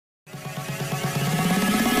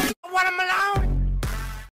want them alone?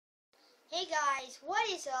 Hey guys, what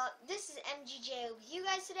is up? This is MGJ with you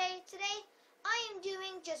guys today. Today, I am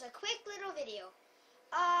doing just a quick little video.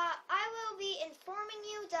 I will be informing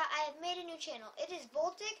you that I have made a new channel. It is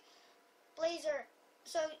Voltic Blazer.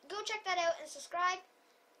 So go check that out and subscribe.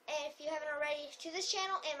 And if you haven't already, to this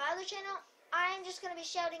channel and my other channel, I'm just going to be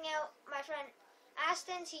shouting out my friend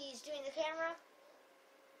Aston. He's doing the camera.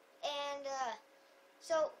 And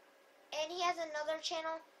and he has another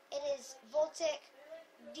channel. It is Voltic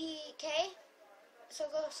DK. So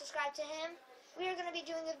go subscribe to him. We are going to be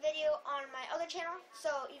doing a video on my other channel, so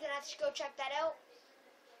you're going to have to go check that out.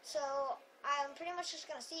 So I'm pretty much just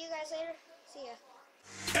going to see you guys later. See ya.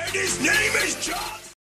 And his name is John.